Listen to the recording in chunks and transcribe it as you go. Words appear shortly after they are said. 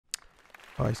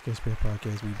All right, Sketchpad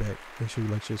Podcast, we back. Make sure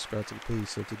you like, share, subscribe to the page.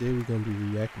 So today we're going to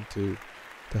be reacting to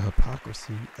the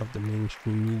hypocrisy of the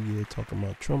mainstream media talking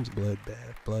about Trump's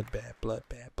bloodbath.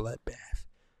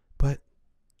 But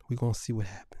we're going to see what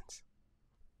happens.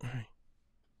 All right.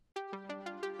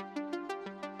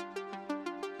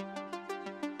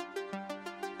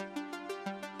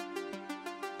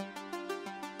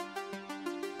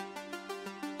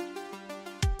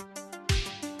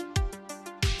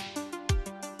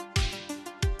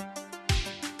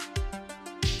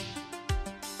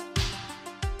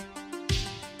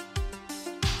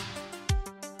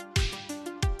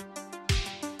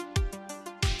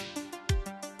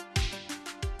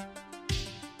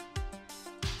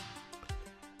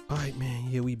 Alright, man,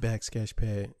 yeah, we back,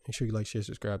 Sketchpad. Make sure you like, share,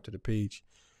 subscribe to the page.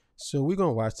 So we're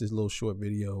gonna watch this little short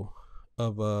video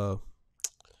of the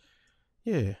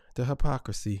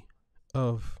hypocrisy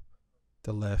of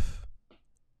the left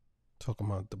talking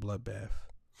about the bloodbath.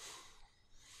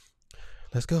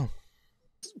 Let's go.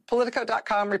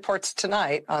 Politico.com reports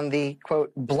tonight on the,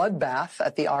 quote, bloodbath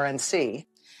at the RNC.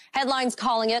 Headlines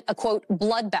calling it a, quote,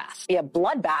 bloodbath. Be a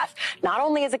bloodbath. Not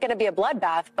only is it going to be a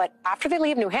bloodbath, but after they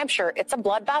leave New Hampshire, it's a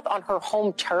bloodbath on her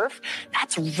home turf.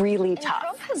 That's really tough.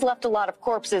 Trump has left a lot of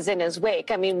corpses in his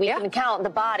wake. I mean, we can count the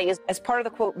bodies as part of the,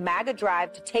 quote, MAGA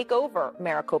drive to take over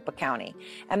Maricopa County.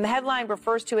 And the headline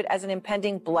refers to it as an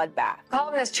impending bloodbath.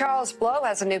 Columnist Charles Blow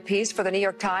has a new piece for the New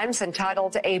York Times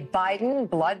entitled A Biden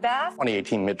Bloodbath.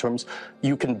 2018 midterms,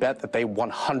 you can bet that they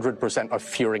 100% are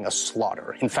fearing a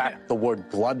slaughter. In fact, the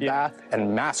word bloodbath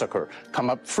and massacre come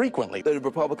up frequently. The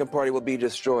Republican Party will be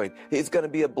destroyed. It's going to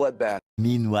be a bloodbath.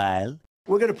 Meanwhile,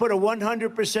 we're going to put a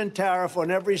 100% tariff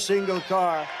on every single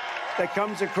car that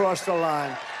comes across the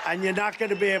line, and you're not going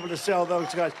to be able to sell those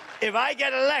cars if I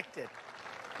get elected.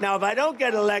 Now, if I don't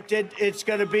get elected, it's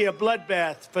going to be a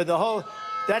bloodbath for the whole.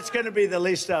 That's going to be the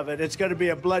least of it. It's going to be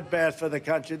a bloodbath for the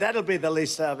country. That'll be the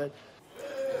least of it.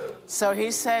 So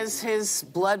he says his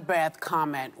bloodbath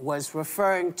comment was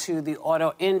referring to the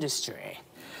auto industry.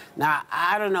 Now,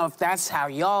 I don't know if that's how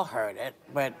y'all heard it,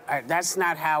 but that's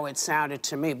not how it sounded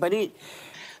to me. But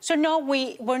So no,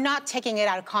 we're not taking it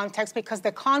out of context because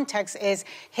the context is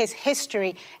his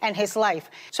history and his life.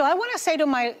 So I want to say to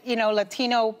my,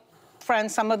 Latino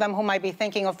friends, some of them who might be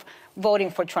thinking of voting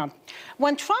for Trump,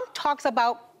 when Trump talks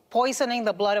about poisoning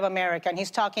the blood of America, and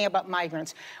he's talking about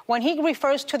migrants. When he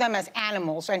refers to them as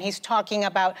animals, and he's talking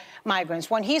about migrants.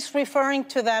 When he's referring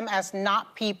to them as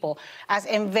not people, as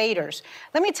invaders.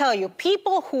 Let me tell you,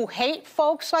 people who hate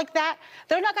folks like that,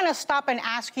 they're not gonna stop and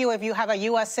ask you if you have a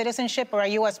U.S. citizenship or a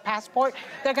U.S. passport.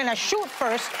 They're gonna shoot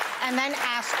first and then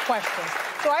ask questions.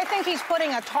 So I think he's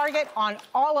putting a target on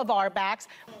all of our backs.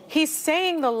 He's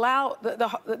saying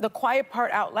the quiet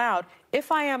part out loud.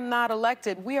 If I am not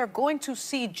elected, we are going to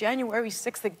see January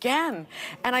 6th again.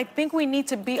 And I think we need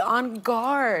to be on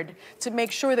guard to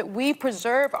make sure that we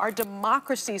preserve our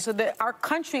democracy so that our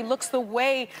country looks the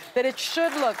way that it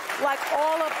should look, like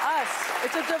all of us.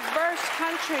 It's a diverse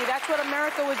country. That's what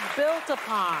America was built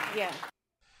upon. Yeah.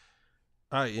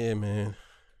 All right, yeah, man.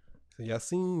 So y'all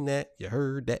seen that, you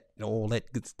heard that, all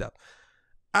that good stuff.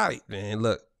 All right, man,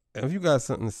 look, if you got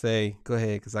something to say, go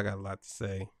ahead, because I got a lot to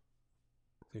say.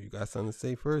 So you got something to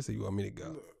say first, or you want me to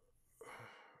go?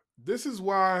 This is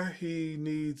why he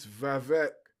needs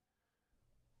Vivek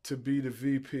to be the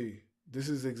VP. This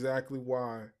is exactly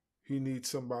why he needs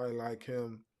somebody like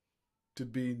him to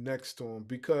be next to him,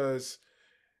 because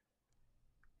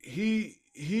he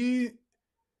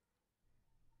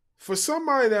for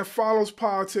somebody that follows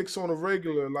politics on a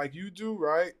regular like you do,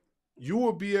 right? You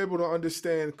will be able to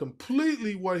understand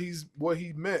completely what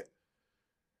he meant.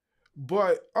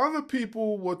 But other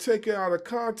people will take it out of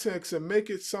context and make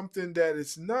it something that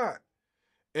it's not.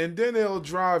 And then they'll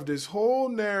drive this whole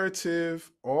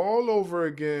narrative all over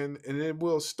again, and then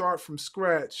we'll start from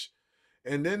scratch.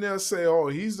 And then they'll say, oh,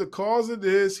 he's the cause of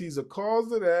this, he's the cause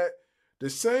of that. The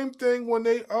same thing when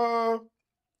they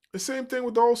the same thing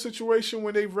with the whole situation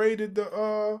when they raided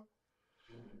the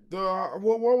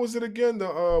what was it again?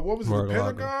 What was it, the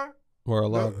Pentagon?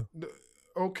 Moriah.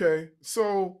 Okay.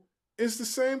 So it's the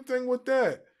same thing with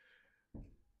that.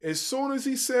 As soon as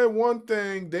he said one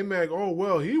thing, they make, oh,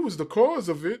 well, he was the cause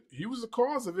of it. He was the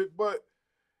cause of it. But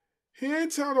he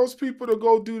ain't tell those people to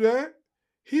go do that.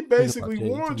 He basically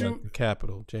warned you. The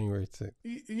Capitol, January 6th.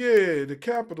 Yeah, the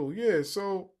Capitol. Yeah.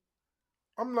 So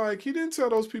I'm like, he didn't tell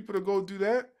those people to go do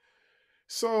that.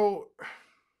 So,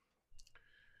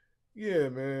 yeah,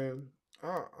 man.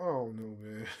 I don't know,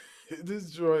 man.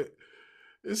 This joint.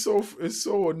 It's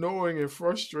so annoying and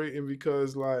frustrating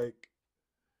because like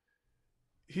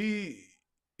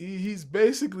he's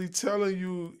basically telling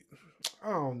you I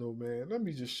don't know, man. Let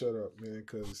me just shut up, man,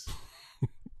 because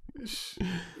it's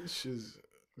just,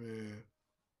 man.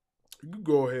 You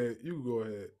go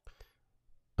ahead.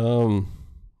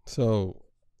 So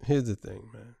here's the thing,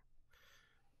 man.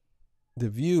 The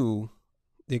View,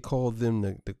 they call them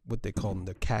the what they call them,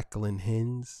 the cackling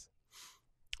hens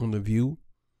on The View.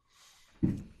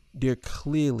 They're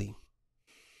clearly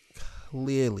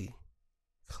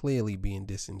being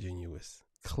disingenuous.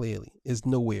 Clearly. There's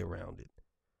no way around it.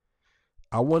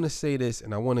 I want to say this,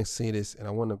 and I want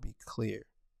to be clear.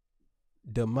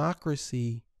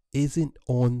 Democracy isn't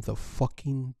on the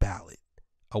fucking ballot.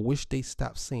 I wish they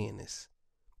stopped saying this.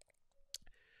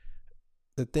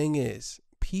 The thing is,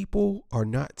 people are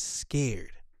not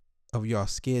scared of y'all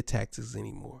scare tactics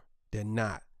anymore. They're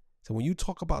not. So when you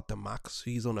talk about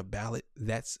democracies on the ballot,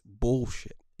 that's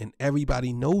bullshit. And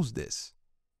everybody knows this.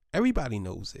 Everybody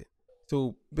knows it.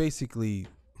 So basically,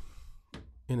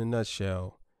 in a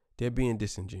nutshell, they're being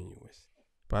disingenuous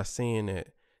by saying that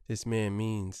this man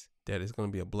means that it's going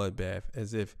to be a bloodbath,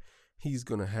 as if he's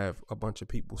going to have a bunch of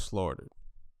people slaughtered.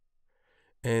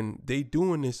 And they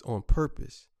doing this on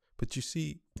purpose. But you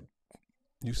see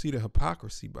the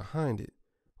hypocrisy behind it.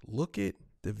 Look at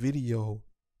the video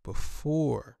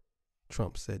before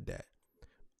Trump said that.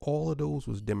 All of those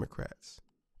was Democrats,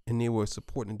 and they were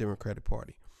supporting the Democratic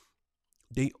Party.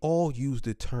 They all used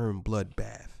the term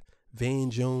bloodbath. Van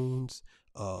Jones,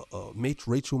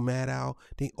 Rachel Maddow,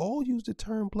 they all used the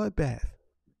term bloodbath.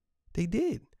 They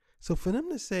did. So for them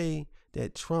to say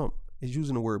that Trump is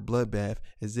using the word bloodbath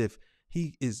as if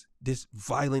he is this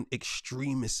violent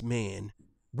extremist man,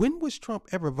 when was Trump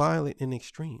ever violent and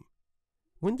extreme?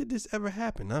 When did this ever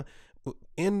happen?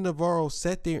 Anna Navarro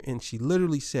sat there and she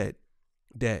literally said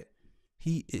that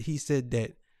he said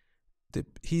that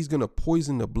he's going to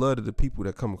poison the blood of the people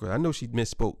that come across. I know she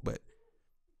misspoke, but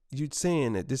you're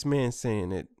saying that this man's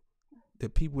saying that the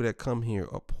people that come here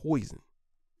are poison.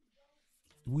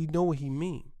 We know what he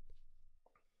mean.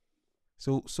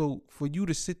 So for you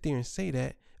to sit there and say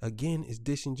that, again, is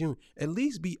disingenuous. At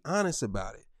least be honest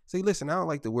about it. Say, listen, I don't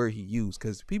like the word he used,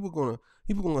 because people gonna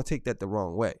take that the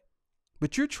wrong way.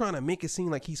 But you're trying to make it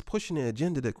seem like he's pushing an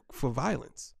agenda for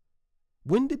violence.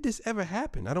 When did this ever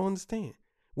happen? I don't understand.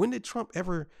 When did Trump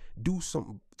ever do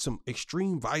some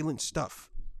extreme violent stuff?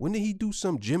 When did he do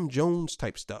some Jim Jones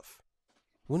type stuff?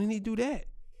 When did he do that?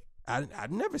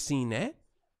 I've never seen that.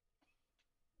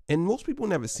 And most people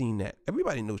never seen that.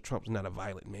 Everybody knows Trump's not a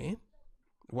violent man.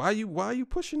 Why are you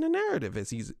pushing the narrative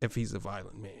if he's a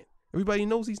violent man? Everybody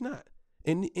knows he's not.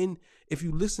 And if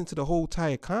you listen to the whole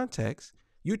entire context,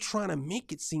 you're trying to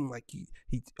make it seem like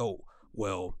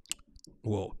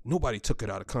nobody took it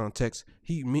out of context.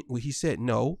 He said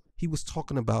no. He was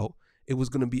talking about it was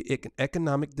going to be an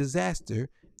economic disaster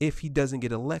if he doesn't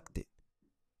get elected.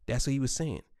 That's what he was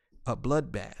saying. A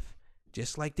bloodbath.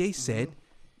 Just like they said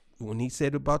when he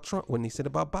said about Trump, when he said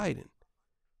about Biden.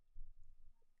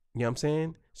 You know what I'm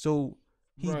saying? So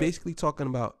he's basically talking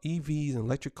about EVs and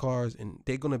electric cars, and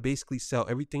they're going to basically sell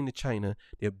everything to China.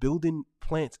 They're building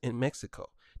plants in Mexico.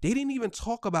 They didn't even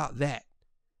talk about that.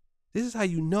 This is how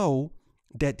you know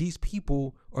that these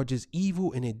people are just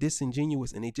evil and they're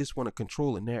disingenuous and they just want to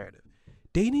control a narrative.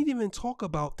 They didn't even talk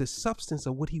about the substance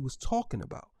of what he was talking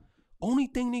about. Only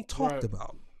thing they talked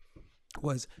about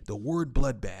was the word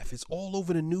bloodbath. It's all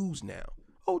over the news now.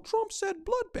 Oh, Trump said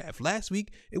bloodbath. Last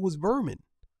week, it was vermin.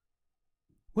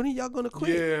 When are y'all going to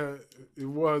quit? Yeah, it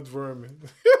was vermin.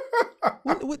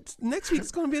 what next week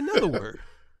it's going to be another word.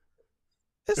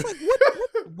 It's like,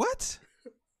 what?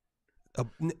 A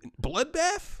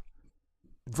bloodbath?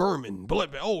 Vermin,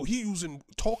 bloodbath. Oh, he using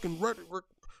talking rhetoric,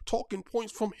 talking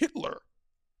points from Hitler.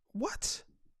 What?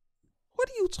 What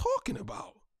are you talking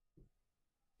about?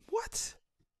 What?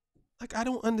 Like, I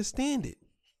don't understand it.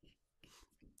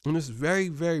 And it's very,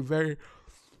 very, very,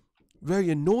 very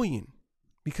annoying,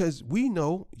 because we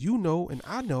know, you know, and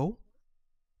I know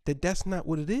that that's not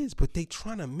what it is, but they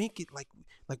trying to make it like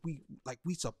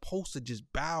we supposed to just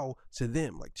bow to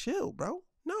them. Like, chill, bro.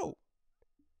 No,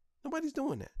 nobody's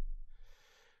doing that.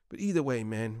 But either way,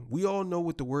 man, we all know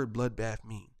what the word bloodbath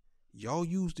mean. Y'all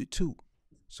used it too.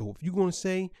 So if you're going to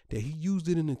say that he used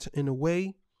it in a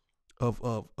way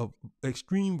of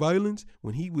extreme violence,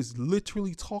 when he was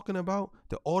literally talking about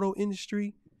the auto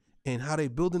industry and how they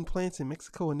building plants in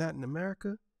Mexico and not in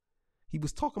America, he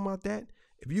was talking about that.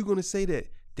 If you're going to say that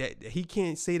he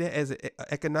can't say that as an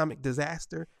economic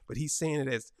disaster, but he's saying it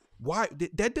as, why?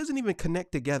 That doesn't even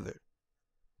connect together.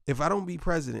 If I don't be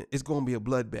president, it's going to be a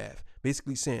bloodbath.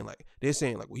 Basically saying like, they're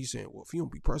saying like, well, he's saying, well, if he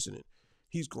don't be president,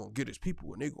 he's going to get his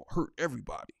people and they're going to hurt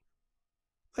everybody.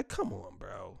 Like, come on,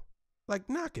 bro. Like,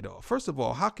 knock it off. First of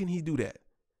all, how can he do that?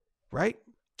 right?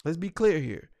 Let's be clear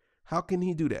here. How can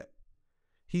he do that?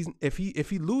 If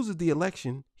he loses the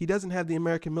election, he doesn't have the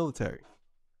American military.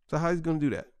 So how's he going to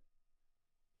do that?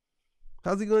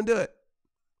 How's he going to do it?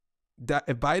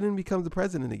 If Biden becomes the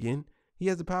president again, he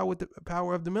has the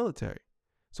power of the military.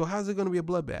 So how's it going to be a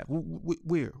bloodbath?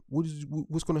 Where?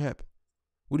 What's going to happen?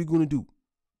 What are you going to do?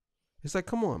 It's like,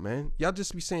 come on, man. Y'all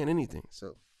just be saying anything.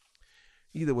 So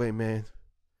either way, man,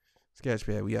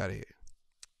 Sketchpad, we out of here.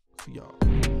 For y'all.